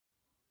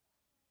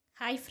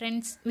Hi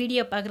friends,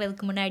 video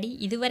பார்க்குறதுக்கு முன்னாடி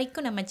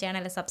இதுவரைக்கும் நம்ம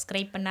சேனலை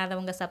சப்ஸ்கிரைப்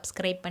பண்ணாதவங்க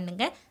சப்ஸ்கிரைப்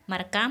பண்ணுங்கள்.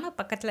 மறக்காமல்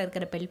பக்கத்தில்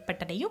இருக்கிற பெல்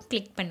பட்டனையும்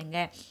கிளிக்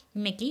பண்ணுங்கள்.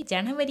 இன்றைக்கி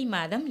ஜனவரி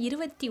மாதம்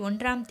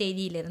 21ஆம்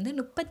தேதியிலிருந்து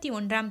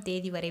 31ஆம்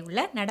தேதி வரை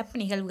உள்ள நடப்பு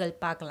நிகழ்வுகள்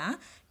பார்க்கலாம்.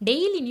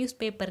 டெய்லி நியூஸ்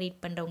பேப்பர்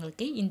ரீட்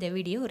பண்ணுறவங்களுக்கு இந்த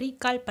வீடியோ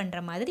ரீகால்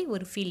பண்ணுற மாதிரி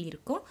ஒரு ஃபீல்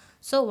இருக்கும்.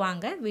 ஸோ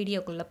வாங்க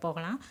வீடியோக்குள்ளே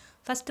போகலாம்.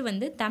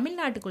 ஃபஸ்ட்டு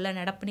தமிழ்நாட்டுக்குள்ளே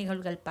நடப்பு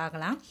நிகழ்வுகள்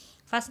பார்க்கலாம்.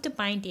 ஃபஸ்ட்டு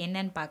பாயிண்ட்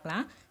என்னன்னு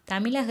பார்க்கலாம்.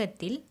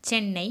 தமிழகத்தில்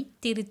சென்னை,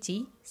 திருச்சி,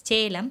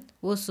 சேலம்,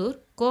 ஒசூர்,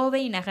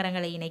 கோவை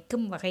நகரங்களை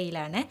இணைக்கும்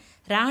வகையிலான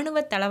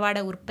இராணுவ தளவாட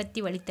உற்பத்தி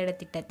வழித்தட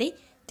திட்டத்தை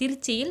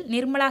திருச்சியில்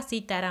நிர்மலா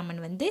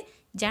சீதாராமன்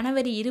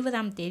ஜனவரி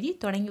 20ஆம் தேதி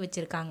தொடங்கி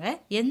வச்சுருக்காங்க.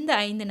 எந்த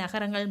 5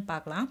 நகரங்கள்னு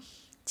பார்க்கலாம்.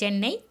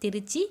 சென்னை,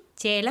 திருச்சி,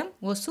 சேலம்,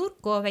 ஒசூர்,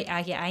 கோவை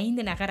ஆகிய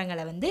 5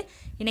 நகரங்களை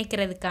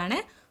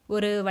இணைக்கிறதுக்கான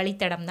ஒரு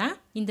வழித்தடம் தான்.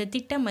 இந்த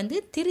திட்டம்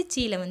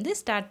திருச்சியில்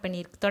ஸ்டார்ட்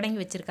தொடங்கி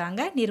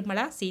வச்சுருக்காங்க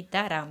நிர்மலா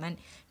சீதாராமன்.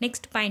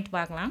 நெக்ஸ்ட் பாயிண்ட்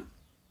பார்க்கலாம்.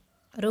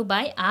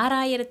 ரூபாய்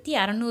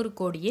 6600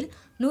 கோடியில்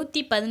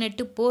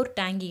 118 போர்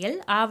டாங்கிகள்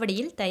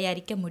ஆவடியில்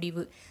தயாரிக்க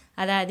முடிவு.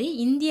 அதாவது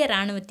இந்திய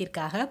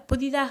இராணுவத்திற்காக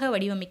புதிதாக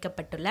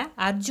வடிவமைக்கப்பட்டுள்ள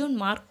அர்ஜுன்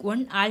மார்க்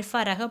 1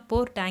 ஆல்ஃபா ரக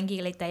போர்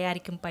டாங்கிகளை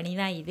தயாரிக்கும் பணி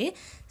தான் இது.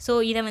 ஸோ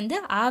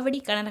இதை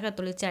ஆவடி கனரக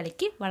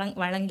தொழிற்சாலைக்கு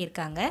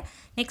வழங்கியிருக்காங்க.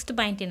 நெக்ஸ்ட்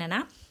பாயிண்ட்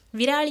என்னென்னா,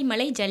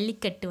 விராலிமலை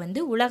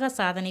ஜல்லிக்கட்டு உலக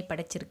சாதனை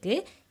படைச்சிருக்கு.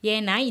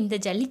 ஏன்னா இந்த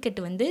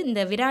ஜல்லிக்கட்டு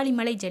இந்த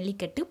விராலிமலை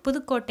ஜல்லிக்கட்டு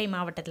புதுக்கோட்டை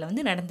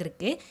மாவட்டத்தில்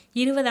நடந்திருக்கு.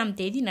 20ஆம்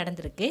தேதி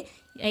நடந்திருக்கு.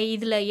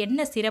 இதில் என்ன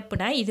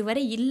சிறப்புனா,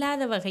 இதுவரை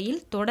இல்லாத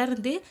வகையில்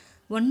தொடர்ந்து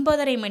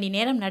 9.5 மணி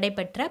நேரம்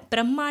நடைபெற்ற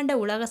பிரம்மாண்ட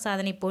உலக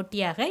சாதனை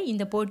போட்டியாக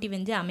இந்த போட்டி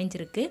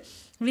அமைஞ்சிருக்கு.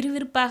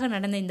 விறுவிறுப்பாக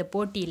நடந்த இந்த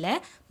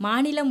போட்டியில்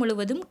மாநிலம்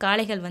முழுவதும்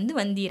காளைகள்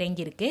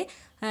இறங்கியிருக்கு.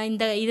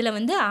 இதில்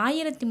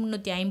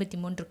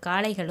 1353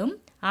 காளைகளும்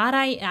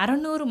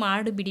 600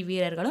 மாடுபிடி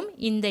வீரர்களும்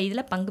இந்த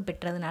இதில் பங்கு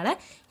பெற்றதுனால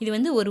இது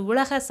ஒரு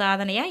உலக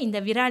சாதனையாக இந்த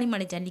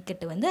விராலிமலை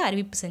ஜல்லிக்கட்டு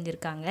அறிவிப்பு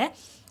செஞ்சுருக்காங்க.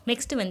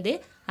 நெக்ஸ்ட்டு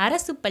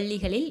அரசு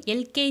பள்ளிகளில்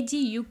LKG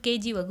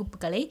UKG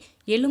வகுப்புகளை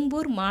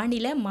எழும்பூர்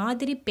மாநில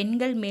மாதிரி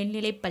பெண்கள்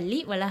மேல்நிலைப் பள்ளி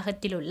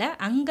வளாகத்தில் உள்ள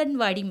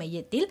அங்கன்வாடி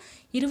மையத்தில்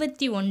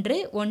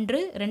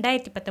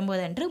 21/1/2019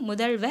 அன்று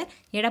முதல்வர்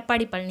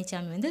எடப்பாடி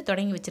பழனிசாமி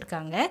தொடங்கி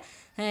வச்சுருக்காங்க.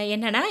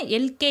 என்னென்னா,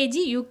 LKG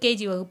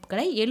UKG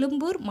வகுப்புகளை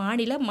எழும்பூர்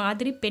மாநில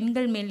மாதிரி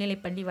பெண்கள்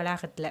மேல்நிலைப் பள்ளி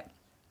வளாகத்தில்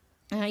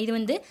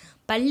இது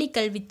பள்ளி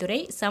கல்வித்துறை,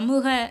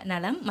 சமூக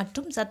நலம்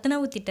மற்றும்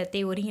சத்துணவு திட்டத்தை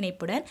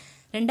ஒருங்கிணைப்புடன்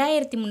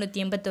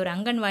 2381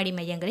 அங்கன்வாடி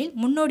மையங்களில்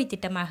முன்னோடி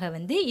திட்டமாக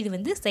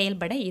இது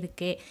செயல்பட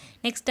இருக்குது.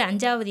 நெக்ஸ்ட்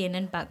 5வது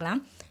என்னன்னு பார்க்கலாம்.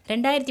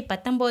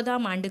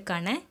 2019ஆம்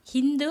ஆண்டுக்கான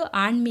ஹிந்து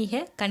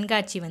ஆன்மீக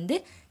கண்காட்சி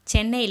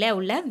சென்னையில்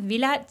உள்ள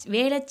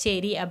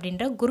வேளச்சேரி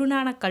அப்படின்ற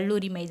குருநானக்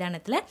கல்லூரி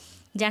மைதானத்தில்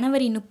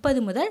ஜனவரி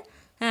 30 முதல்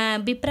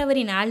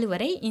பிப்ரவரி 4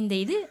 வரை இந்த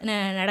இது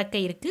நடக்க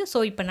இருக்குது. ஸோ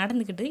இப்போ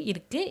நடந்துக்கிட்டு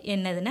இருக்குது.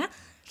 என்னதுன்னா,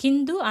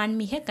 ஹிந்து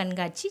ஆன்மீக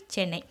கண்காட்சி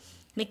சென்னை.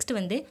 நெக்ஸ்ட்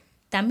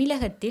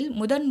தமிழகத்தில்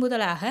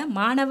முதலாக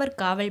மாணவர்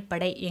காவல்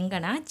படை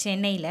எங்கன்னா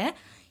சென்னையில்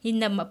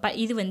இந்த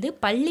இது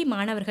பள்ளி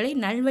மாணவர்களை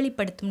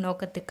நல்வழிப்படுத்தும்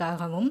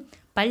நோக்கத்துக்காகவும்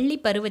பள்ளி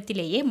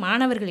பருவத்திலேயே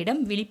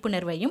மாணவர்களிடம்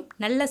விழிப்புணர்வையும்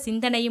நல்ல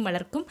சிந்தனையும்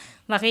வளர்க்கும்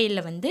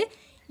வகையில்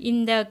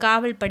இந்த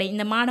காவல்படை,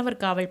 இந்த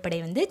மாணவர் காவல்படை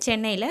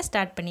சென்னையில்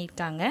ஸ்டார்ட்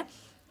பண்ணியிருக்காங்க.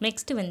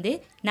 நெக்ஸ்ட்டு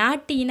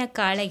நாட்டு இன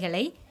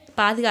காளைகளை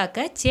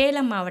பாதுகாக்க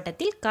சேலம்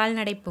மாவட்டத்தில்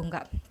கால்நடை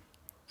பூங்கா.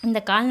 இந்த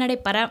கால்நடை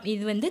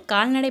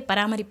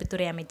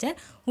பராமரிப்புத்துறை அமைச்சர்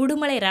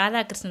உடுமலை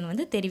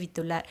ராதாகிருஷ்ணன்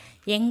தெரிவித்துள்ளார்.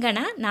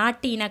 எங்கன்னா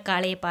நாட்டு இன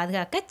காளையை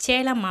பாதுகாக்க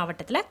சேலம்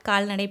மாவட்டத்தில்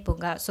கால்நடை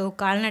பூங்கா. ஸோ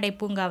கால்நடை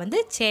பூங்கா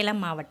சேலம்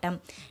மாவட்டம்.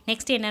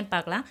 நெக்ஸ்ட் என்னன்னு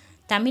பார்க்கலாம்.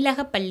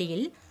 தமிழக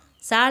பள்ளியில்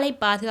சாலை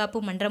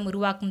பாதுகாப்பு மன்றம்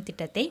உருவாக்கும்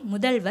திட்டத்தை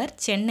முதல்வர்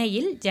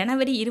சென்னையில்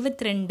ஜனவரி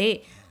 22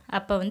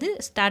 அப்போ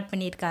ஸ்டார்ட்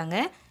பண்ணியிருக்காங்க.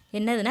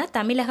 என்னதுன்னா,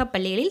 தமிழக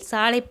பள்ளிகளில்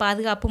சாலை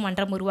பாதுகாப்பு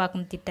மன்றம்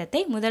உருவாக்கும்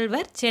திட்டத்தை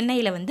முதல்வர்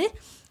சென்னையில்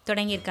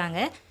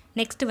தொடங்கியிருக்காங்க.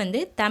 நெக்ஸ்ட்டு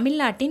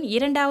தமிழ்நாட்டின்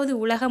 2வது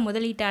உலக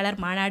முதலீட்டாளர்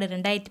மாநாடு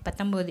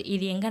 2019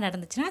 இது எங்கே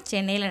நடந்துச்சுன்னா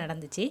சென்னையில்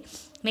நடந்துச்சு.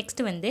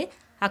 நெக்ஸ்ட்டு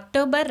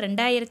அக்டோபர்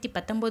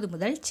 2019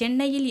 முதல்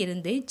சென்னையில்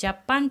இருந்து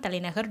ஜப்பான்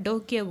தலைநகர்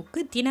டோக்கியோவுக்கு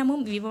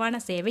தினமும் விமான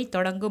சேவை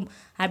தொடங்கும்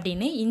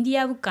அப்படின்னு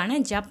இந்தியாவுக்கான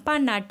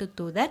ஜப்பான் நாட்டு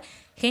தூதர்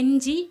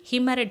ஹென்ஜி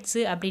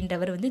ஹிமரெட்ஸு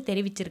அப்படின்றவர்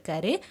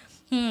தெரிவிச்சிருக்காரு.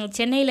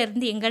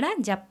 சென்னையிலேருந்து எங்கன்னா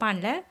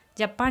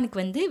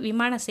ஜப்பானுக்கு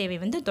விமான சேவை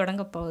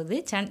தொடங்க போகுது.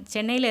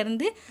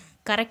 சென்னையிலேருந்து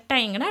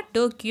கரெக்டாக எங்கன்னா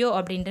டோக்கியோ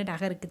அப்படின்ற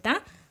நகருக்கு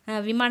தான்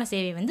விமான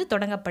சேவை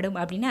தொடங்கப்படும்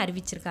அப்படின்னு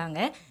அறிவிச்சிருக்காங்க.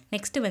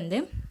 நெக்ஸ்ட்டு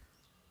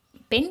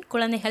பெண்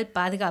குழந்தைகள்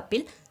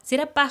பாதுகாப்பில்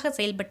சிறப்பாக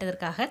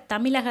செயல்பட்டதற்காக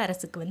தமிழக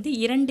அரசுக்கு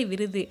 2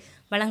 விருது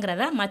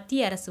வழங்குறதா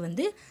மத்திய அரசு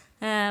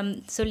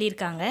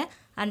சொல்லியிருக்காங்க.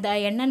 அந்த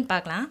என்னன்னு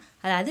பார்க்கலாம்.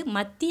 அதாவது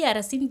மத்திய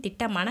அரசின்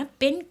திட்டமான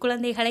பெண்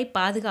குழந்தைகளை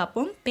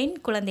பாதுகாப்போம், பெண்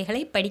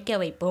குழந்தைகளை படிக்க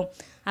வைப்போம்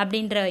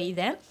அப்படின்ற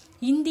இதை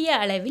இந்திய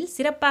அளவில்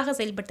சிறப்பாக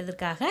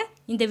செயல்பட்டதற்காக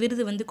இந்த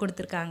விருது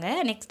கொடுத்துருக்காங்க.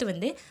 நெக்ஸ்ட்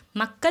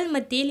மக்கள்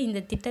மத்தியில் இந்த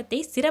திட்டத்தை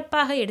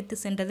சிறப்பாக எடுத்து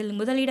சென்றதில்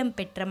முதலிடம்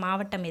பெற்ற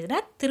மாவட்டம் எதுனா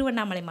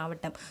திருவண்ணாமலை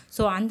மாவட்டம்.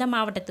 ஸோ அந்த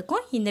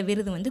மாவட்டத்துக்கும் இந்த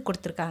விருது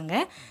கொடுத்துருக்காங்க.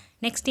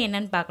 நெக்ஸ்ட்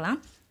என்னன்னு பார்க்கலாம்.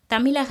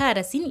 தமிழக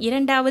அரசின்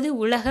 2வது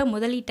உலக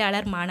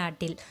முதலீட்டாளர்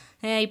மாநாட்டில்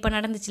இப்போ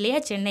நடந்துச்சு இல்லையா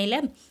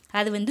சென்னையில்,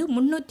 அது வந்து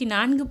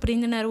 304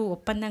 புரிந்துணர்வு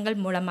ஒப்பந்தங்கள்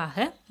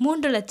மூலமாக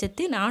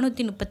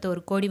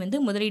 3,431 கோடி வந்து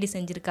முதலீடு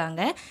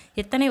செஞ்சுருக்காங்க.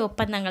 எத்தனை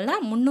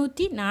ஒப்பந்தங்கள்னால்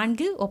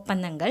 304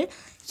 ஒப்பந்தங்கள்.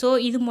 ஸோ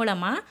இது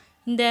மூலமாக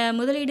இந்த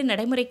முதலீடு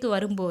நடைமுறைக்கு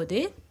வரும்போது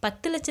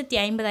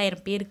 10,50,000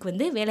 பேருக்கு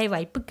வந்து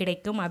வேலைவாய்ப்பு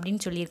கிடைக்கும்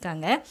அப்படின்னு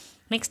சொல்லியிருக்காங்க.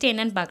 நெக்ஸ்ட்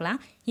என்னன்னு பார்க்கலாம்.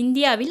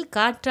 இந்தியாவில்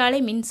காற்றாலை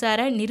மின்சார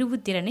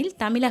நிறுவுத்திறனில்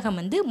தமிழகம்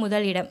வந்து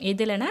முதலிடம்.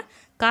 எதுலனா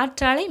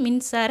காற்றாலை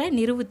மின்சார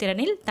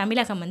நிறுவுத்திறனில்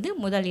தமிழகம் வந்து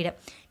முதலிடம்.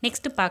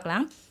 நெக்ஸ்ட்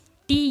பார்க்கலாம்.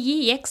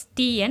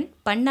 TEXTN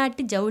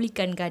பன்னாட்டு ஜவுளி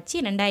கண்காட்சி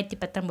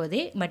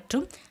 2019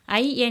 மற்றும்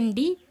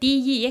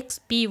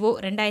INDTEXPO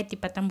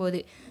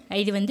 2019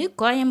 இது வந்து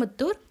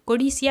கோயம்புத்தூர்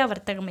கொடிசியா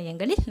வர்த்தக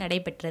மையங்களில்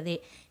நடைபெற்றது.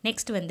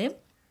 நெக்ஸ்ட் வந்து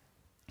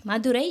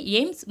மதுரை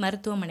எய்ம்ஸ்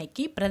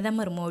மருத்துவமனைக்கு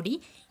பிரதமர் மோடி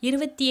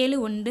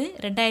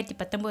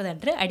 27/1/2019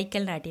 அன்று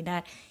அடிக்கல்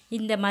நாட்டினார்.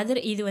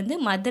 இது வந்து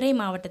மதுரை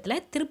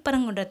மாவட்டத்தில்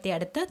திருப்பரங்குன்றத்தை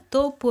அடுத்த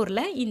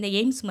தோப்பூரில் இந்த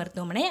எய்ம்ஸ்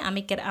மருத்துவமனை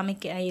அமைக்க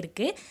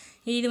இருக்குது.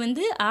 இது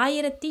வந்து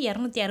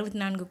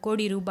 1,264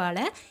 கோடி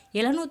ரூபாயில்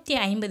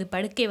 750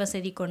 படுக்கை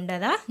வசதி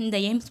கொண்டதாக இந்த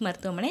எய்ம்ஸ்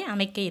மருத்துவமனை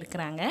அமைக்க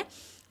இருக்கிறாங்க.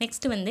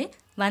 நெக்ஸ்ட் வந்து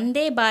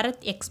வந்தே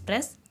பாரத்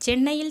எக்ஸ்பிரஸ்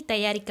சென்னையில்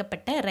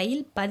தயாரிக்கப்பட்ட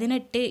ரயில்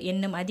 18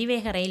 என்னும்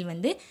அதிவேக ரயில்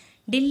வந்து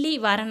டில்லி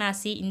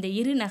வாரணாசி இந்த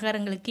இரு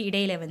நகரங்களுக்கு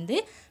இடையில் வந்து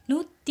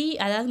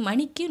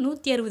மணிக்கு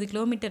 160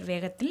 கிலோமீட்டர்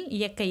வேகத்தில்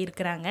இயக்க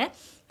இருக்கிறாங்க.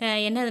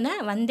 என்னதுன்னா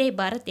வந்தே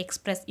பாரத்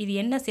எக்ஸ்பிரஸ். இது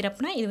என்ன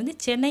சிறப்புனா இது வந்து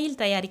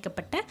சென்னையில்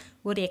தயாரிக்கப்பட்ட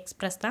ஒரு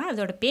எக்ஸ்பிரஸ் தான்.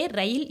 அதோட பேர்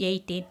ரயில்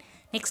 18.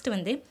 நெக்ஸ்ட்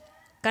வந்து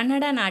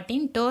கனடா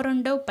நாட்டின்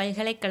டொரண்டோ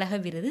பல்கலைக்கழக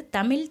விருது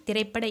தமிழ்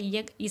திரைப்பட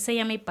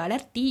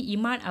இசையமைப்பாளர் டி.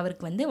 இமான்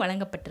அவருக்கு வந்து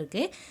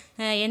வழங்கப்பட்டிருக்கு.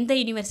 எந்த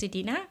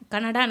யூனிவர்சிட்டினா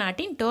கனடா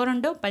நாட்டின்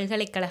டொரண்டோ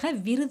பல்கலைக்கழக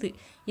விருது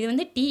இது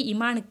வந்து டி.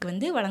 இமானுக்கு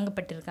வந்து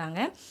வழங்கப்பட்டிருக்காங்க.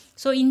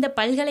 ஸோ இந்த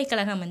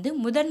பல்கலைக்கழகம் வந்து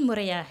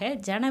முதன்முறையாக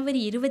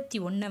ஜனவரி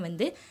 21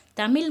 வந்து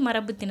தமிழ்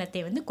மரபு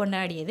தினத்தை வந்து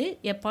கொண்டாடியது.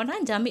 எப்போனா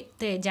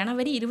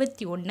ஜனவரி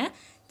 21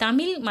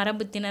 தமிழ்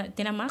மரபு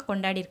தினமாக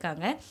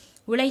கொண்டாடியிருக்காங்க.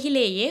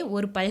 உலகிலேயே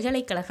ஒரு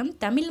பல்கலைக்கழகம்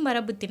தமிழ்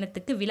மரபு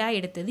தினத்துக்கு விழா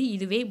எடுத்தது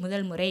இதுவே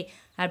முதல் முறை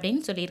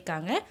அப்படின்னு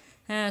சொல்லியிருக்காங்க.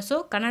 ஸோ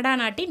கனடா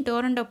நாட்டின்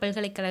டொரண்டோ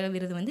பல்கலைக்கழக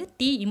விருது வந்து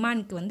டி.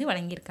 இமானுக்கு வந்து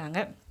வழங்கியிருக்காங்க.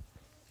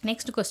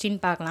 நெக்ஸ்ட்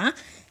கொஸ்டின் பார்க்கலாம்.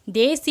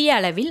 தேசிய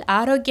அளவில்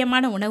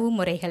ஆரோக்கியமான உணவு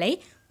முறைகளை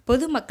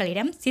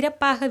பொதுமக்களிடம்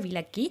சிறப்பாக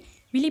விளக்கி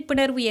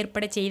விழிப்புணர்வு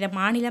ஏற்பட செய்த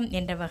மாநிலம்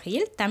என்ற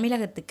வகையில்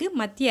தமிழகத்துக்கு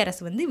மத்திய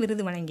அரசு வந்து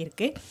விருது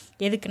வழங்கியிருக்கு.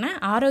 எதுக்குன்னா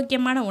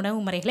ஆரோக்கியமான உணவு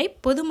முறைகளை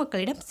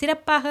பொதுமக்களிடம்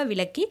சிறப்பாக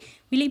விளக்கி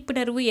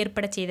விழிப்புணர்வு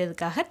ஏற்பட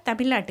செய்ததுக்காக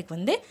தமிழ்நாட்டுக்கு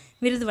வந்து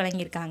விருது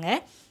வழங்கியிருக்காங்க.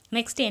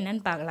 நெக்ஸ்ட்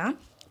என்னன்னு பார்க்கலாம்.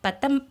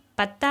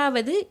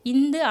 10வது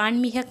இந்து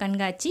ஆன்மீக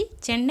கண்காட்சி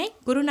சென்னை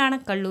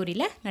குருநானக்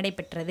கல்லூரியில்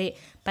நடைபெற்றது.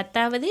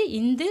 10வது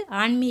இந்து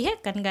ஆன்மீக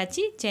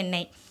கண்காட்சி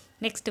சென்னை.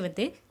 நெக்ஸ்ட்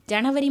வந்து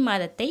ஜனவரி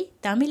மாதத்தை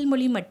தமிழ்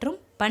மொழி மற்றும்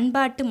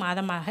பண்பாட்டு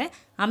மாதமாக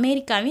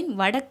அமெரிக்காவின்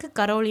வடக்கு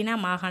கரோலினா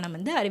மாகாணம்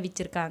வந்து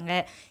அறிவிச்சிருக்காங்க.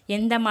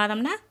 எந்த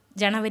மாதம்னா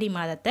ஜனவரி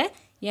மாதத்தை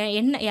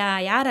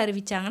யார்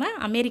அறிவிச்சாங்கன்னா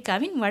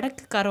அமெரிக்காவின்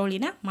வடக்கு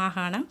கரோலினா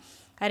மாகாணம்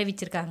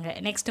அறிவிச்சிருக்காங்க.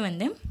 நெக்ஸ்ட்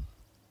வந்து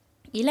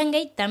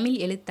இலங்கை தமிழ்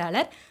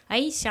எழுத்தாளர்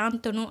ஐ.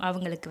 சாந்தனு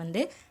அவங்களுக்கு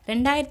வந்து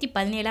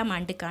 2017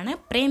 ஆண்டுக்கான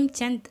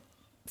பிரேம்சந்த்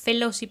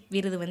ஃபெல்லோஷிப்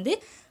விருது வந்து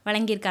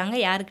வழங்கியிருக்காங்க.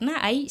 யாருக்குன்னா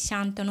ஐ.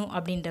 சாந்தனு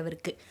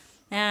அப்படின்றவருக்கு.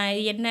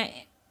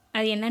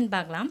 அது என்னன்னு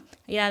பார்க்கலாம்.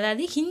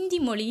 அதாவது ஹிந்தி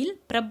மொழியில்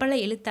பிரபல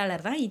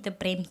எழுத்தாளர் தான் இந்த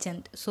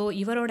பிரேம்சந்த். ஸோ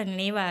இவரோட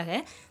நினைவாக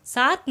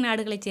சார்க்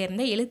நாடுகளைச்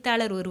சேர்ந்த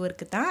எழுத்தாளர்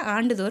ஒருவருக்கு தான்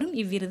ஆண்டுதோறும்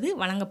இவ்விருது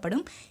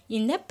வழங்கப்படும்.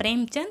 இந்த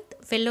பிரேம்சந்த்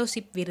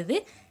ஃபெல்லோஷிப் விருது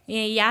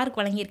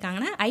யாருக்கு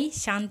வழங்கியிருக்காங்கன்னா ஐ.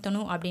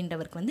 சாந்தனு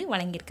அப்படின்றவருக்கு வந்து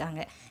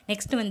வழங்கியிருக்காங்க.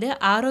 நெக்ஸ்ட் வந்து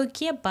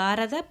ஆரோக்கிய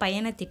பாரத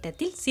பயண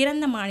திட்டத்தில்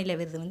சிறந்த மாநில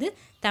விருது வந்து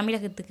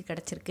தமிழகத்துக்கு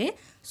கிடச்சிருக்கு.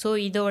 ஸோ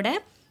இதோட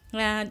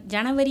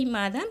ஜனவரி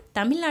மாதம்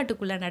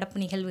தமிழ்நாட்டுக்குள்ள நடப்பு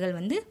நிகழ்வுகள்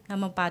வந்து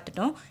நம்ம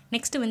பார்த்துட்டோம்.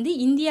 நெக்ஸ்ட் வந்து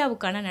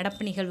இந்தியாவுக்கான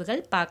நடப்பு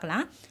நிகழ்வுகள்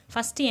பார்க்கலாம்.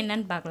 ஃபஸ்ட்டு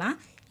என்னன்னு பார்க்கலாம்.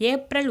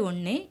 ஏப்ரல்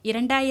 1,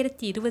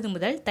 2020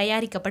 முதல்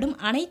தயாரிக்கப்படும்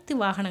அனைத்து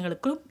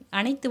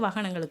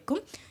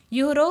வாகனங்களுக்கும்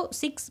யூரோ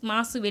 6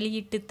 மாசு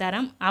வெளியீட்டு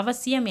தரம்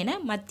அவசியம் என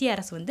மத்திய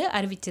அரசு வந்து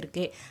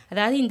அறிவிச்சிருக்கு.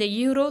 அதாவது இந்த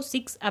யூரோ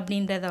 6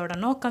 அப்படின்றதோட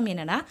நோக்கம்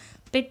என்னென்னா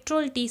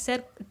பெட்ரோல்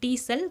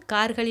டீசல்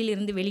கார்களில்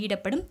இருந்து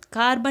வெளியிடப்படும்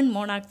கார்பன்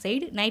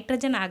மோனாக்சைடு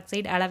நைட்ரஜன்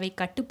ஆக்சைடு அளவை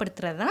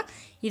கட்டுப்படுத்துறது தான்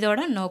இதோட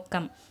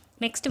நோக்கம்.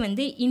 நெக்ஸ்ட்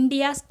வந்து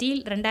இந்தியா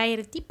ஸ்டீல்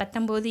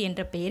 2019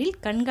 என்ற பெயரில்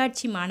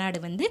கண்காட்சி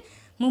மாநாடு வந்து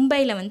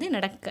மும்பையில் வந்து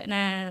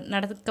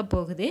நடக்க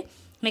போகுது.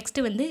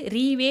 நெக்ஸ்ட்டு வந்து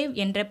ரீவேவ்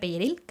என்ற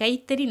பெயரில்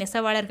கைத்தறி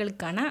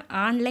நெசவாளர்களுக்கான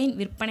ஆன்லைன்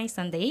விற்பனை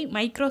சந்தையை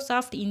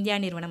மைக்ரோசாஃப்ட் இந்தியா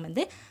நிறுவனம்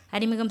வந்து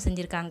அறிமுகம்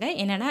செஞ்சுருக்காங்க.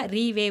 என்னென்னா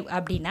ரீவேவ்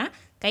அப்படின்னா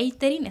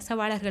கைத்தறி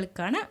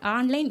நெசவாளர்களுக்கான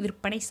ஆன்லைன்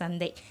விற்பனை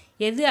சந்தை.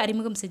 எது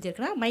அறிமுகம்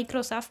செஞ்சுருக்குன்னா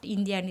மைக்ரோசாஃப்ட்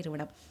இந்தியா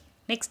நிறுவனம்.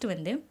 நெக்ஸ்ட்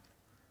வந்து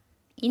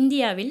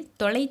இந்தியாவில்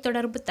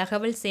தொலைத்தொடர்பு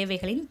தகவல்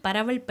சேவைகளின்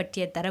பரவல்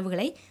பற்றிய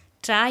தரவுகளை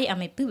ட்ராய்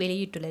அமைப்பு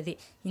வெளியிட்டுள்ளது.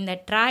 இந்த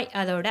ட்ராய்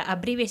அதோட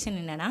அப்ரிவேஷன்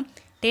என்னென்னா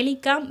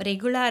டெலிகாம்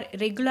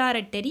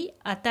ரெகுலாரட்டரி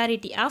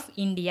அத்தாரிட்டி ஆஃப்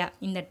இந்தியா,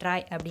 இந்த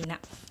ட்ராய் அப்படின்னா.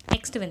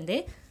 நெக்ஸ்ட் வந்து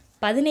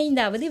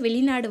 15வது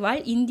வெளிநாடு வாழ்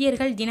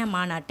இந்தியர்கள் தின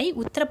மாநாட்டை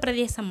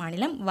உத்தரப்பிரதேச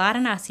மாநிலம்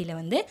வாரணாசியில்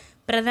வந்து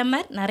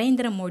பிரதமர்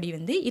நரேந்திர மோடி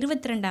வந்து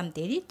 22ஆம்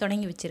தேதி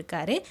தொடங்கி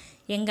வச்சுருக்காரு.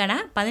 எங்கன்னா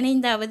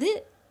 15வது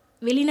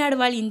வெளிநாடு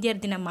வாழ்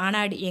இந்தியர் தின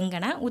மாநாடு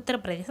எங்கன்னா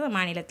உத்தரப்பிரதேச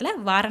மாநிலத்தில்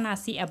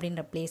வாரணாசி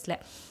அப்படின்ற பிளேஸில்.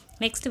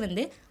 நெக்ஸ்ட்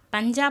வந்து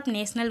பஞ்சாப்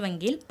நேஷனல்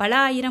வங்கியில் பல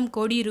ஆயிரம்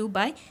கோடி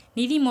ரூபாய்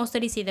நிதி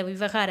மோசடி செய்த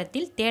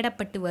விவகாரத்தில்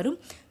தேடப்பட்டு வரும்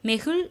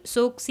மெகுல்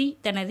சோக்சி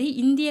தனது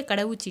இந்திய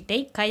கடவுச்சீட்டை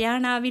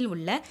கயானாவில்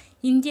உள்ள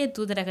இந்திய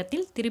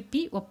தூதரகத்தில்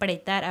திருப்பி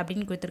ஒப்படைத்தார்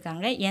அப்படின்னு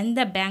கொடுத்துருக்காங்க. எந்த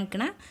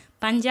பேங்க்னா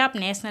பஞ்சாப்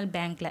நேஷனல்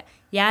பேங்க்கில்.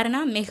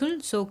 யாருன்னா மெகுல்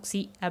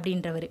சோக்சி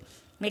அப்படின்றவர்.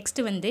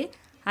 நெக்ஸ்ட்டு வந்து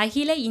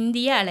அகில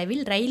இந்திய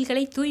அளவில்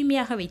ரயில்களை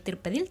தூய்மையாக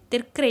வைத்திருப்பதில்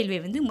தெற்கு ரயில்வே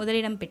வந்து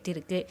முதலிடம்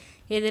பெற்றிருக்கு.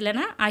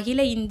 எதுலனா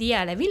அகில இந்திய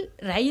அளவில்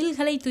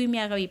ரயில்களை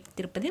தூய்மையாக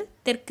வைத்திருப்பதில்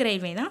தெற்கு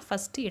ரயில்வே தான்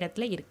ஃபஸ்ட்டு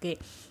இடத்துல இருக்குது.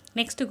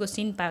 நெக்ஸ்ட்டு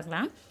கொஸ்டின்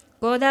பார்க்கலாம்.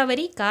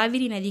 கோதாவரி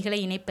காவிரி நதிகளை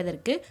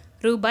இணைப்பதற்கு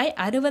ரூபாய்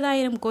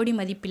 60,000 கோடி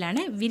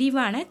மதிப்பிலான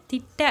விரிவான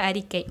திட்ட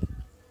அறிக்கை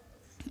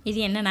இது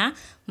என்னன்னா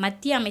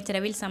மத்திய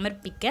அமைச்சரவையில்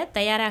சமர்ப்பிக்க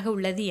தயாராக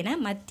உள்ளது என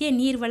மத்திய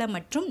நீர்வள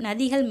மற்றும்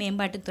நதிகள்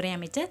மேம்பாட்டுத்துறை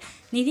அமைச்சர்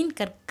நிதின்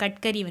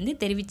கட்கரி வந்து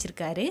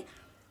தெரிவிச்சிருக்காரு.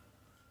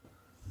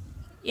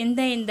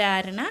 எந்த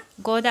ஆறுனா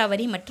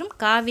கோதாவரி மற்றும்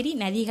காவிரி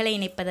நதிகளை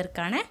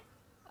இணைப்பதற்கான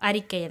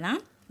அறிக்கையை தான்.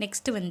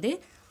 நெக்ஸ்ட்டு வந்து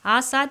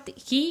ஆசாத்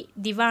ஹி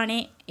திவானே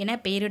என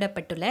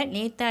பெயரிடப்பட்டுள்ள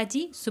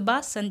நேதாஜி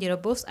சுபாஷ் சந்திர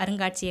போஸ்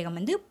அருங்காட்சியகம்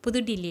வந்து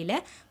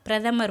புதுடில்லியில்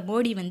பிரதமர்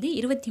மோடி வந்து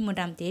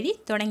 23ஆம் தேதி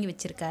தொடங்கி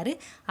வச்சுருக்காரு.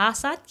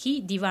 ஆசாத் ஹி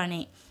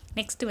திவானே.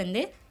 நெக்ஸ்ட்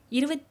வந்து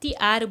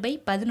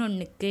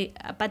 26/11க்கு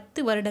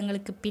 10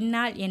 வருடங்களுக்கு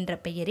பின்னால் என்ற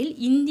பெயரில்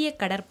இந்திய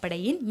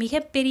கடற்படையின்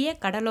மிகப்பெரிய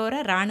கடலோர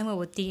இராணுவ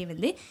ஒத்திகை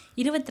வந்து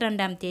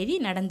 22ஆம் தேதி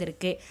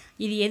நடந்திருக்கு.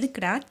 இது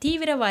எதுக்குன்னா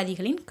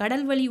தீவிரவாதிகளின்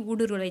கடல்வழி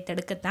ஊடுருவலை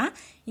தடுக்கத்தான்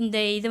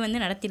இதை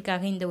வந்து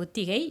நடத்தியிருக்காங்க இந்த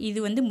ஒத்திகை.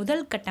 இது வந்து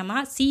முதல்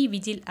கட்டமாக சி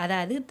விஜில்,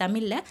 அதாவது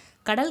தமிழில்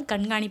கடல்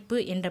கண்காணிப்பு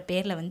என்ற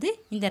பெயரில் வந்து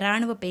இந்த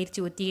இராணுவ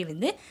பயிற்சி ஒத்திகை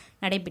வந்து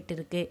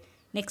நடைபெற்றிருக்கு.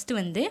 நெக்ஸ்ட்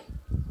வந்து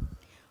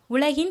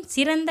உலகின்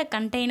சிறந்த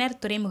கண்டெய்னர்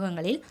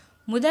துறைமுகங்களில்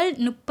முதல்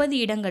 30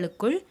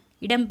 இடங்களுக்குள்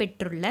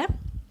இடம்பெற்றுள்ள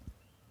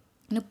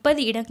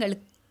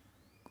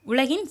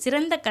உலகின்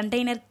சிறந்த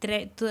கண்டெய்னர்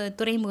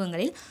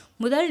துறைமுகங்களில்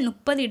முதல்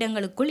 30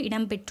 இடங்களுக்குள்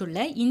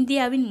இடம்பெற்றுள்ள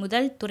இந்தியாவின்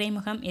முதல்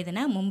துறைமுகம்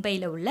எதுனா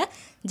மும்பையில் உள்ள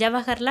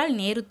ஜவஹர்லால்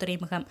நேரு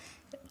துறைமுகம்.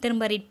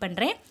 திரும்ப ரீட்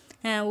பண்ணுறேன்.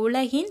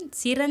 உலகின்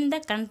சிறந்த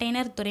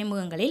கண்டெய்னர்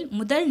துறைமுகங்களில்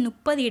முதல்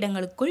 30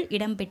 இடங்களுக்குள்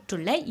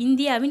இடம்பெற்றுள்ள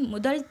இந்தியாவின்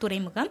முதல்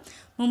துறைமுகம்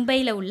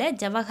மும்பையில் உள்ள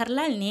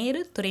ஜவஹர்லால்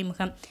நேரு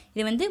துறைமுகம்.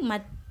 இது வந்து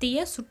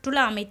மத்திய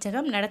சுற்றுலா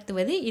அமைச்சகம்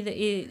நடத்துவது.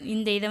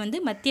 இதை வந்து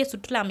மத்திய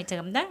சுற்றுலா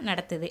அமைச்சகம் தான்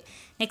நடத்துது.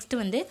 நெக்ஸ்ட்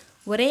வந்து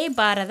ஒரே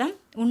பாரதம்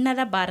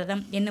உன்னத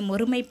பாரதம் என்னும்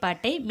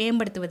ஒருமைப்பாட்டை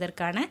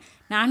மேம்படுத்துவதற்கான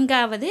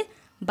 4வது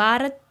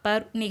பாரத்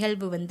பர்வ்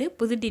நிகழ்வு வந்து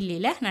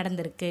புதுடில்லியில்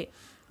நடந்திருக்கு.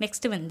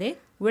 நெக்ஸ்ட் வந்து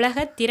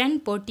உலக திறன்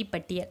போட்டி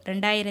பட்டியல்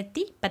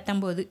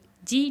 2019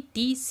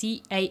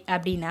 GTCI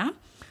அப்படின்னா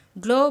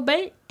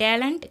குளோபல்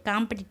டேலண்ட்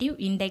காம்படிட்டிவ்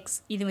இண்டெக்ஸ்.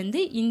 இது வந்து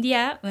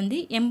இந்தியா வந்து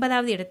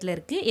 80வது இடத்துல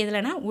இருக்குது.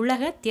 எதுலனா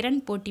உலக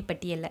திறன் போட்டி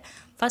பட்டியலில்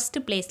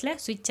ஃபஸ்ட்டு பிளேஸில்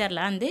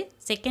சுவிட்சர்லாந்து,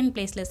 செகண்ட்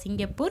பிளேஸில்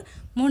சிங்கப்பூர்,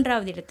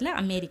 3வது இடத்துல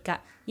அமெரிக்கா.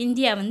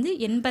 இந்தியா வந்து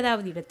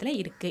 80வது இடத்துல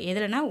இருக்குது.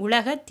 எதுலனா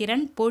உலக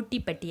திறன் போட்டி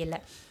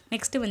பட்டியலில்.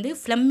 நெக்ஸ்ட்டு வந்து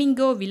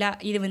ஃப்ளமிங்கோ விழா.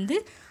 இது வந்து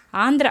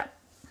ஆந்திரா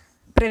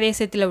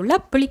பிரதேசத்தில் உள்ள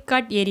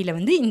புலிக்காட் ஏரியில்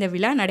வந்து இந்த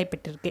விழா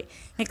நடைபெற்றிருக்கு.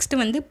 நெக்ஸ்ட்டு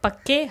வந்து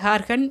பக்கே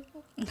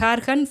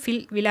ஹார்கன்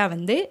ஃபில் விழா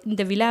வந்து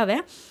இந்த விழாவை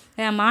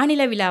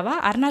மாநில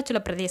விழாவாக அருணாச்சல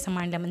பிரதேச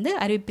மாநிலம் வந்து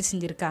அறிவிப்பு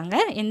செஞ்சுருக்காங்க.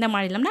 எந்த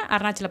மாநிலம்னா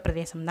அருணாச்சல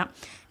பிரதேசம் தான்.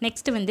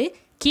 நெக்ஸ்ட்டு வந்து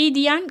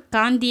கீதியான்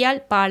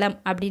காந்தியால் பாலம்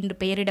அப்படின்ற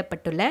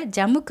பெயரிடப்பட்டுள்ள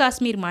ஜம்மு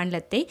காஷ்மீர்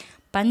மாநிலத்தை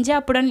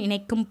பஞ்சாபுடன்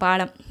இணைக்கும்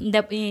பாலம்.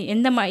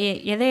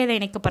 எதை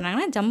இணைக்க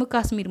போகிறாங்கன்னா ஜம்மு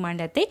காஷ்மீர்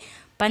மாநிலத்தை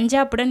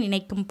பஞ்சாபுடன்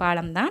இணைக்கும்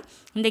பாலம் தான்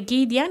இந்த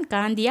கீதியான்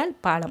காந்தியால்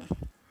பாலம்.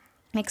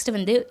 நெக்ஸ்ட்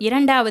வந்து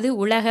 2வது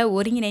உலக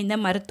ஒருங்கிணைந்த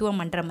மருத்துவ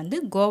மன்றம் வந்து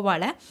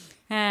கோவாவில்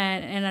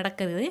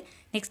நடக்குது.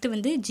 நெக்ஸ்ட்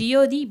வந்து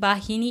ஜியோதி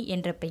பாகினி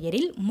என்ற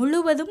பெயரில்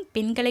முழுவதும்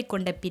பெண்களை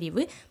கொண்ட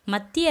பிரிவு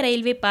மத்திய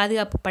ரயில்வே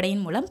பாதுகாப்பு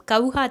படையின் மூலம்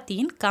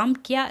கவுஹாத்தியின்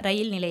காம்கியா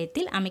ரயில்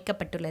நிலையத்தில்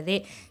அமைக்கப்பட்டுள்ளது.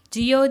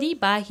 ஜியோதி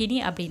பாகினி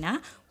அப்படின்னா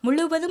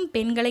முழுவதும்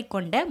பெண்களை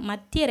கொண்ட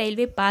மத்திய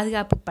ரயில்வே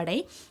பாதுகாப்பு படை.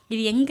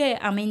 இது எங்கே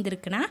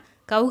அமைந்திருக்குன்னா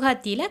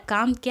கவுஹாத்தியில்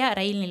காம்கியா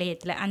ரயில்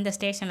நிலையத்தில் அந்த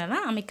ஸ்டேஷனில்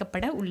தான்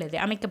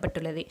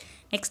அமைக்கப்பட்டுள்ளது.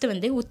 நெக்ஸ்ட்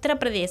வந்து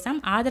உத்தரப்பிரதேசம்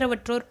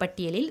ஆதரவற்றோர்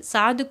பட்டியலில்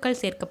சாதுக்கள்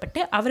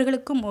சேர்க்கப்பட்டு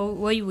அவர்களுக்கும்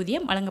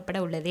ஓய்வூதியம் வழங்கப்பட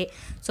உள்ளது.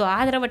 ஸோ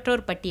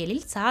ஆதரவற்றோர்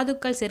பட்டியலில்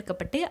சாதுக்கள்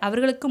சேர்க்கப்பட்டு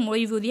அவர்களுக்கும்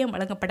ஓய்வூதியம்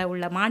வழங்கப்பட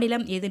உள்ள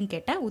மாநிலம் எதுன்னு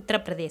கேட்டால்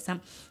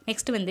உத்தரப்பிரதேசம்.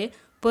 நெக்ஸ்ட் வந்து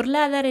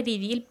பொருளாதார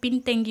ரீதியில்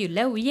பின்தங்கியுள்ள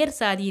உயர்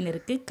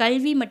சாதியினருக்கு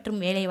கல்வி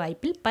மற்றும்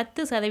வேலைவாய்ப்பில்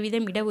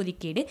 10%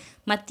 இடஒதுக்கீடு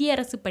மத்திய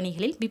அரசு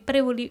பணிகளில்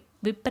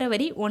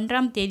பிப்ரவரி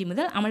 1ஆம் தேதி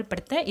முதல்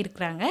அமல்படுத்த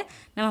இருக்கிறாங்க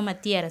நம்ம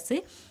மத்திய அரசு.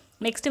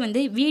 நெக்ஸ்ட்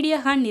வந்து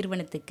வீடியோகான்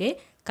நிறுவனத்துக்கு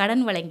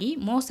கடன் வழங்கி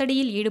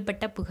மோசடியில்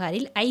ஈடுபட்ட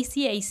புகாரில்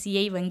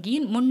ஐசிஐசிஐ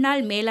வங்கியின்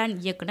முன்னாள் மேலாண்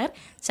இயக்குனர்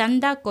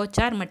சந்தா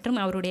கோச்சார் மற்றும்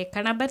அவருடைய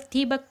கணவர்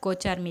தீபக்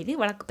கோச்சார் மீது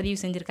வழக்கு பதிவு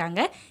செஞ்சுருக்காங்க.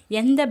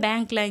 எந்த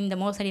பேங்க்கில் இந்த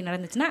மோசடி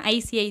நடந்துச்சுன்னா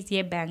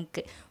ஐசிஐசிஐ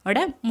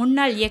பேங்க்கோட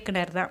முன்னாள்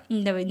இயக்குனர் தான்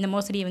இந்த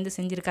மோசடியை வந்து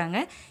செஞ்சுருக்காங்க.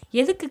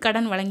 எதுக்கு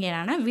கடன்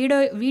வழங்கியனா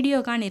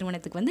வீடியோகான்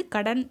நிறுவனத்துக்கு வந்து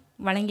கடன்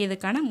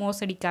வழங்கியதுக்கான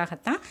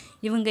மோசடிக்காகத்தான்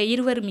இவங்க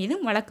இருவர்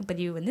மீதும் வழக்கு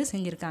பதிவு வந்து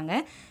செஞ்சுருக்காங்க.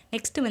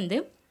 நெக்ஸ்ட்டு வந்து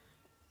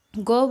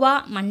கோவா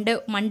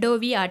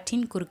மண்டோவி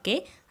ஆற்றின் குறுக்கே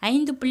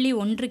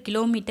 5.1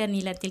 கிலோமீட்டர்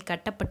நீளத்தில்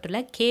கட்டப்பட்டுள்ள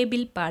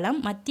கேபிள் பாலம்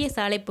மத்திய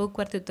சாலை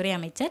போக்குவரத்து துறை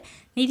அமைச்சர்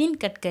நிதின்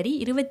கட்கரி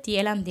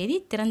 27ஆம் தேதி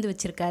திறந்து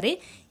வச்சிருக்காரு.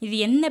 இது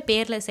என்ன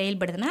பேரில்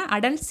செயல்படுதுன்னா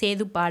அடல்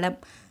சேது பாலம்.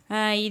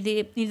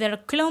 இதோட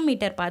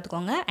கிலோமீட்டர்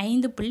பார்த்துக்கோங்க,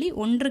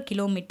 5.1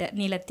 கிலோமீட்டர்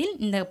நீளத்தில்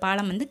இந்த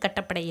பாலம் வந்து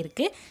கட்டப்பட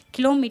இருக்குது.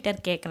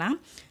 கிலோமீட்டர் கேட்கலாம்.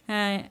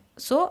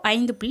 So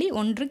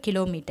 5.1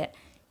 kilometre.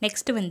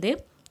 நெக்ஸ்ட்டு வந்து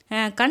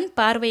கண்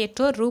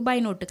பார்வையற்றோர் ரூபாய்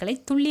நோட்டுகளை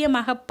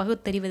துல்லியமாக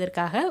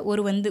பகுத்தறிவதற்காக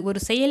ஒரு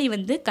செயலி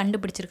வந்து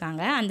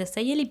கண்டுபிடிச்சிருக்காங்க. அந்த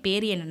செயலி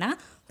பேர் என்னென்னா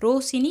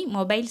ரோஷினி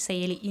மொபைல்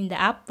செயலி. இந்த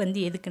ஆப் வந்து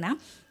எதுக்குன்னா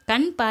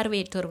கண்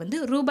பார்வையற்றோர் வந்து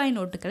ரூபாய்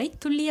நோட்டுகளை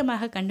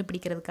துல்லியமாக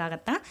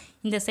கண்டுபிடிக்கிறதுக்காகத்தான்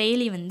இந்த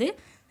செயலி வந்து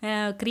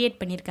க்ரியேட்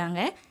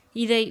பண்ணியிருக்காங்க.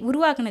 இதை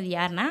உருவாக்குனது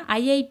யாருன்னா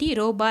ஐஐடி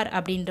ரோபார்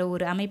அப்படின்ற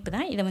ஒரு அமைப்பு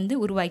தான் இதை வந்து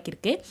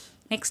உருவாக்கியிருக்கு.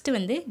 நெக்ஸ்ட்டு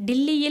வந்து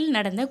டில்லியில்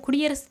நடந்த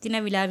குடியரசு தின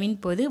விழாவின்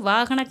போது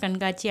வாகன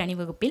கண்காட்சி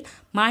அணிவகுப்பில்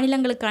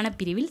மாநிலங்களுக்கான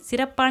பிரிவில்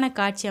சிறப்பான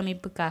காட்சி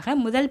அமைப்புக்காக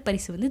முதல்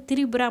பரிசு வந்து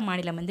திரிபுரா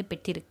மாநிலம் வந்து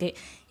பெற்றிருக்கு.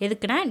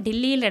 எதுக்குன்னா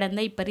டில்லியில்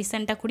நடந்த இப்போ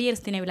ரீசெண்டாக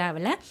குடியரசு தின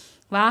விழாவில்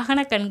வாகன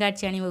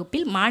கண்காட்சி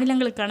அணிவகுப்பில்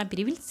மாநிலங்களுக்கான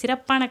பிரிவில்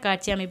சிறப்பான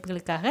காட்சி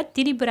அமைப்புகளுக்காக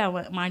திரிபுரா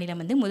மாநிலம்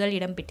வந்து முதல்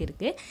இடம்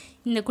பெற்றிருக்கு.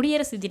 இந்த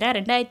குடியரசு தின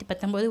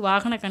 2019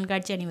 வாகன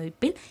கண்காட்சி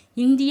அணிவகுப்பில்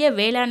இந்திய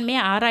வேளாண்மை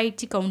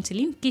ஆராய்ச்சி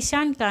கவுன்சிலின்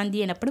கிஷான்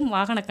காந்தி எனப்படும்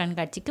வாகன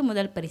கண்காட்சிக்கு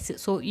முதல் பரிசு.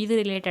 ஸோ இது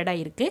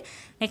ரிலேட்டடாக இருக்குது.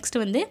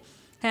 நெக்ஸ்ட் வந்து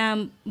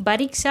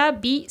பரீக்ஷா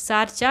பி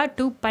சார்ச்சா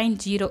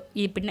 2.0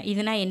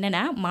 இதுனா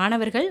என்னென்னா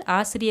மாணவர்கள்,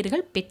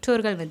 ஆசிரியர்கள்,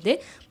 பெற்றோர்கள் வந்து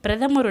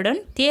பிரதமருடன்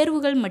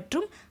தேர்வுகள்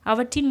மற்றும்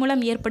அவற்றின்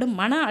மூலம் ஏற்படும்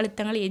மன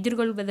அழுத்தங்களை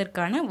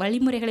எதிர்கொள்வதற்கான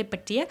வழிமுறைகளை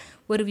பற்றிய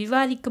ஒரு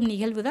விவாதிக்கும்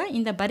நிகழ்வு தான்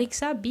இந்த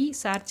பரீக்ஷா பி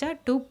சார்ச்சா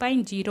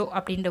 2.0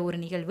 அப்படின்ற ஒரு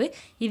நிகழ்வு.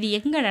 இது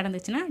எங்கே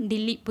நடந்துச்சுன்னா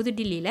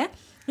புதுடில்லியில்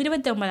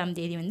 29ஆம்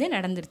தேதி வந்து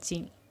நடந்துருச்சு.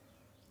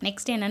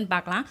 நெக்ஸ்ட் என்னன்னு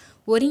பார்க்கலாம்.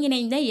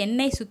 ஒருங்கிணைந்த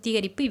எண்ணெய்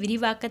சுத்திகரிப்பு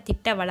விரிவாக்க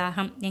திட்ட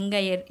வளாகம்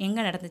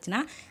எங்கே நடந்துச்சுன்னா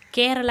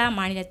கேரளா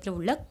மாநிலத்தில்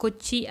உள்ள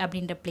கொச்சி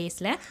அப்படின்ற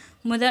பிளேஸில்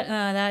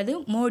அதாவது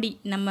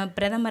நம்ம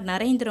பிரதமர்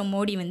நரேந்திர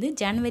மோடி வந்து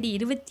ஜனவரி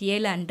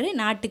 27 அன்று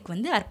நாட்டுக்கு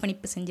வந்து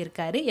அர்ப்பணிப்பு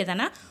செஞ்சுருக்காரு.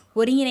 எதனா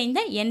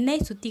ஒருங்கிணைந்த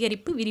எண்ணெய்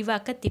சுத்திகரிப்பு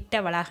விரிவாக்க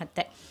திட்ட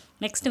வளாகத்தை.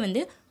 நெக்ஸ்ட்டு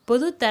வந்து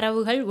பொது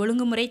தரவுகள்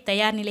ஒழுங்குமுறை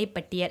தயார்நிலை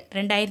பட்டியல்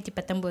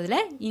 2019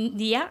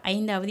 இந்தியா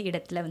 5வது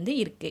இடத்துல வந்து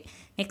இருக்குது.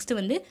 நெக்ஸ்ட்டு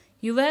வந்து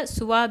யுவ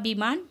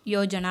சுவாபிமான்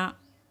யோஜனா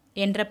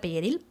என்ற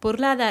பெயரில்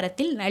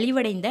பொருளாதாரத்தில்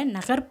நலிவடைந்த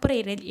நகர்ப்புற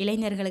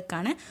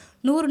இளைஞர்களுக்கான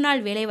 100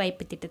 நாள்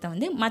வேலைவாய்ப்பு திட்டத்தை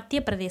வந்து மத்திய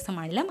பிரதேச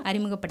மாநிலம்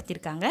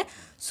அறிமுகப்படுத்தியிருக்காங்க.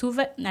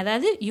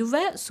 அதாவது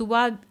யுவ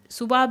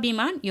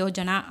சுவாபிமான்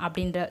யோஜனா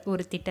அப்படின்ற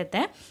ஒரு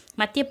திட்டத்தை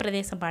மத்திய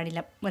பிரதேச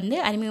மாநிலம் வந்து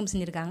அறிமுகம்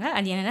செஞ்சுருக்காங்க.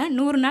 அது என்னென்னா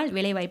 100 நாள்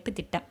வேலைவாய்ப்பு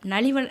திட்டம்.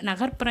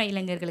 நகர்ப்புற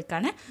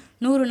இளைஞர்களுக்கான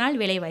 100 நாள்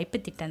வேலைவாய்ப்பு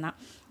திட்டம் தான்.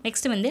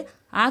 நெக்ஸ்ட் வந்து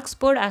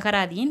ஆக்ஸ்போர்ட்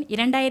அகராதியின்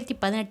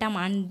 2018ஆம்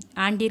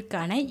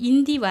ஆண்டிற்கான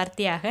இந்தி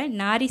வார்த்தையாக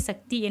நாரி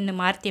சக்தி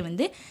என்னும் வார்த்தை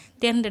வந்து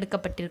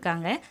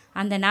தேர்ந்தெடுக்கப்பட்டிருக்காங்க.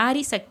 அந்த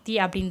நாரி சக்தி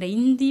அப்படின்ற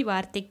இந்தி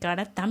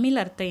வார்த்தைக்கான தமிழ்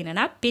அர்த்தம்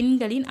என்னென்னா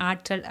பெண்களின்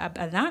ஆற்றல்.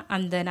 அதுதான்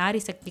அந்த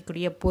நாரி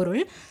சக்திக்குரிய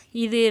பொருள்.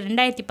 இது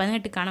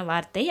 2018க்கான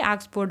வார்த்தை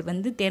ஆக்ஸ்போர்ட்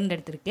வந்து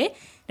தேர்ந்தெடுத்திருக்கு.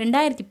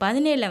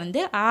 2017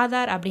 வந்து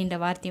ஆதார் அப்படின்ற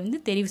வார்த்தையை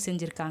வந்து தெரிவு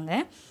செஞ்சுருக்காங்க.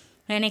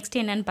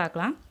 நெக்ஸ்ட் என்னன்னு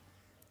பார்க்கலாம்.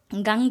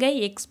 கங்கை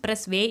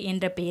எக்ஸ்பிரஸ் வே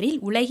என்ற பெயரில்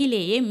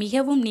உலகிலேயே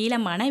மிகவும்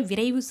நீளமான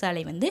விரைவு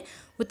சாலை வந்து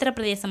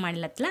உத்தரப்பிரதேச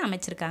மாநிலத்தில்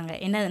அமைச்சிருக்காங்க.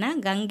 என்னதுன்னா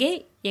கங்கை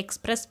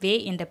எக்ஸ்பிரஸ் வே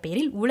என்ற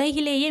பெயரில்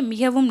உலகிலேயே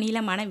மிகவும்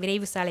நீளமான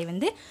விரைவு சாலை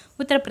வந்து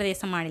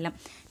உத்தரப்பிரதேச மாநிலம்.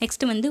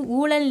 நெக்ஸ்ட் வந்து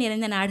ஊழல்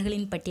நிறைந்த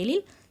நாடுகளின்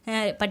பட்டியல்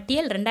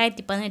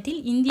 2018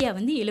 இந்தியா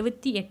வந்து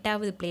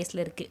 78வது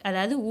பிளேஸில் இருக்குது.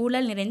 அதாவது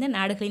ஊழல் நிறைந்த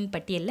நாடுகளின்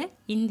பட்டியலில்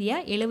இந்தியா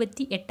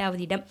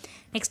 78வது இடம்.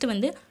 நெக்ஸ்ட்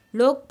வந்து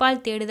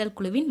லோக்பால் தேடுதல்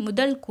குழுவின்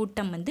முதல்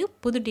கூட்டம் வந்து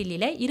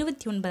புதுடில்லியில்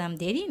 29ஆம்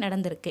தேதி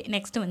நடந்திருக்கு.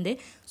 நெக்ஸ்ட் வந்து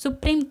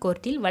சுப்ரீம்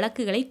கோர்ட்டில்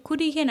வழக்குகளை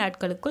குறுகிய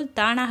நாட்களுக்குள்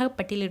தானாக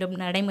பட்டியலிடும்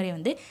நடைமுறை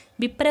வந்து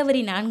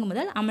பிப்ரவரி 4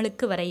 முதல்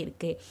அமலுக்கு வர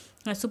இருக்குது.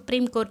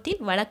 சுப்ரீம்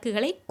கோர்ட்டில்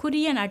வழக்குகளை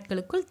குறுகிய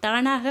நாட்களுக்குள்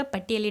தானாக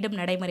பட்டியலிடும்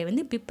நடைமுறை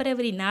வந்து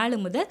பிப்ரவரி 4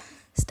 முதல்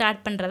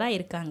ஸ்டார்ட் பண்ணுறதா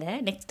இருக்காங்க.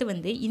 நெக்ஸ்ட்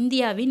வந்து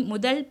இந்தியாவின்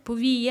முதல்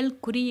புவியியல்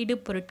குறியீடு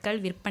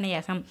பொருட்கள்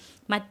விற்பனையகம்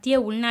மத்திய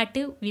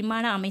உள்நாட்டு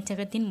விமான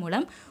அமைச்சகத்தின்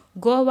மூலம்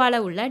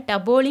கோவாவில் உள்ள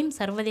டபோலிம்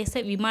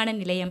சர்வதேச விமான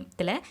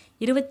நிலையத்தில்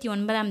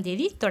 29ஆம்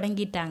தேதி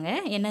தொடங்கிட்டாங்க.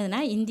 என்னதுன்னா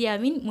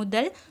இந்தியாவின்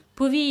முதல்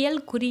புவியியல்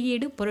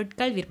குறியீடு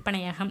பொருட்கள்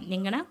விற்பனையகம்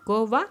எங்கன்னா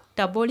கோவா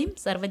டபோலிம்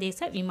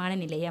சர்வதேச விமான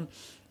நிலையம்.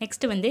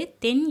 நெக்ஸ்ட் வந்து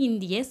தென்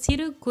இந்திய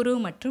சிறு குறு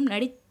மற்றும்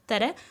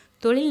நடுத்தர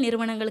தொழில்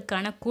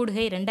நிறுவனங்களுக்கான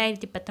கூடுகை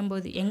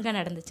 2019 எங்கே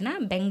நடந்துச்சுன்னா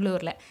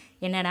பெங்களூரில்.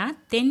 என்னென்னா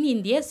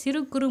தென்னிந்திய சிறு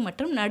குறு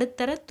மற்றும்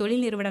நடுத்தர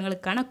தொழில்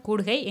நிறுவனங்களுக்கான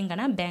கூடுகை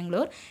எங்கன்னா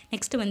பெங்களூர்.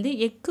 நெக்ஸ்ட் வந்து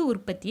எஃகு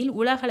உற்பத்தியில்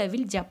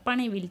உலகளவில்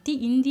ஜப்பானை வீழ்த்தி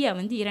இந்தியா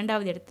வந்து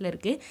 2வது இடத்துல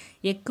இருக்குது.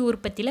 எஃகு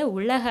உற்பத்தியில்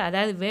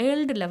அதாவது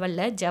வேர்ல்டு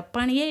லெவலில்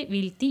ஜப்பானையே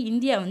வீழ்த்தி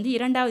இந்தியா வந்து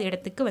 2வது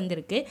இடத்துக்கு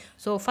வந்திருக்கு.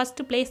 ஸோ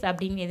ஃபஸ்ட் பிளேஸ்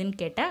அப்படின்னு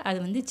எதுன்னு கேட்டால் அது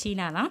வந்து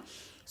சீனா தான்.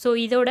 ஸோ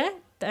இதோட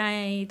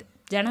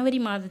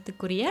ஜனவரி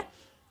மாதத்துக்குரிய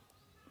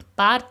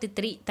பார்ட்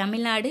 3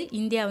 தமிழ்நாடு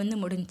இந்தியா வந்து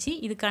முடிஞ்சு.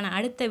 இதுக்கான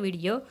அடுத்த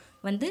வீடியோ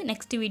வந்து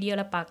நெக்ஸ்ட்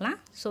வீடியோவில் பார்க்கலாம்.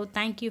 So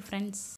thank you friends.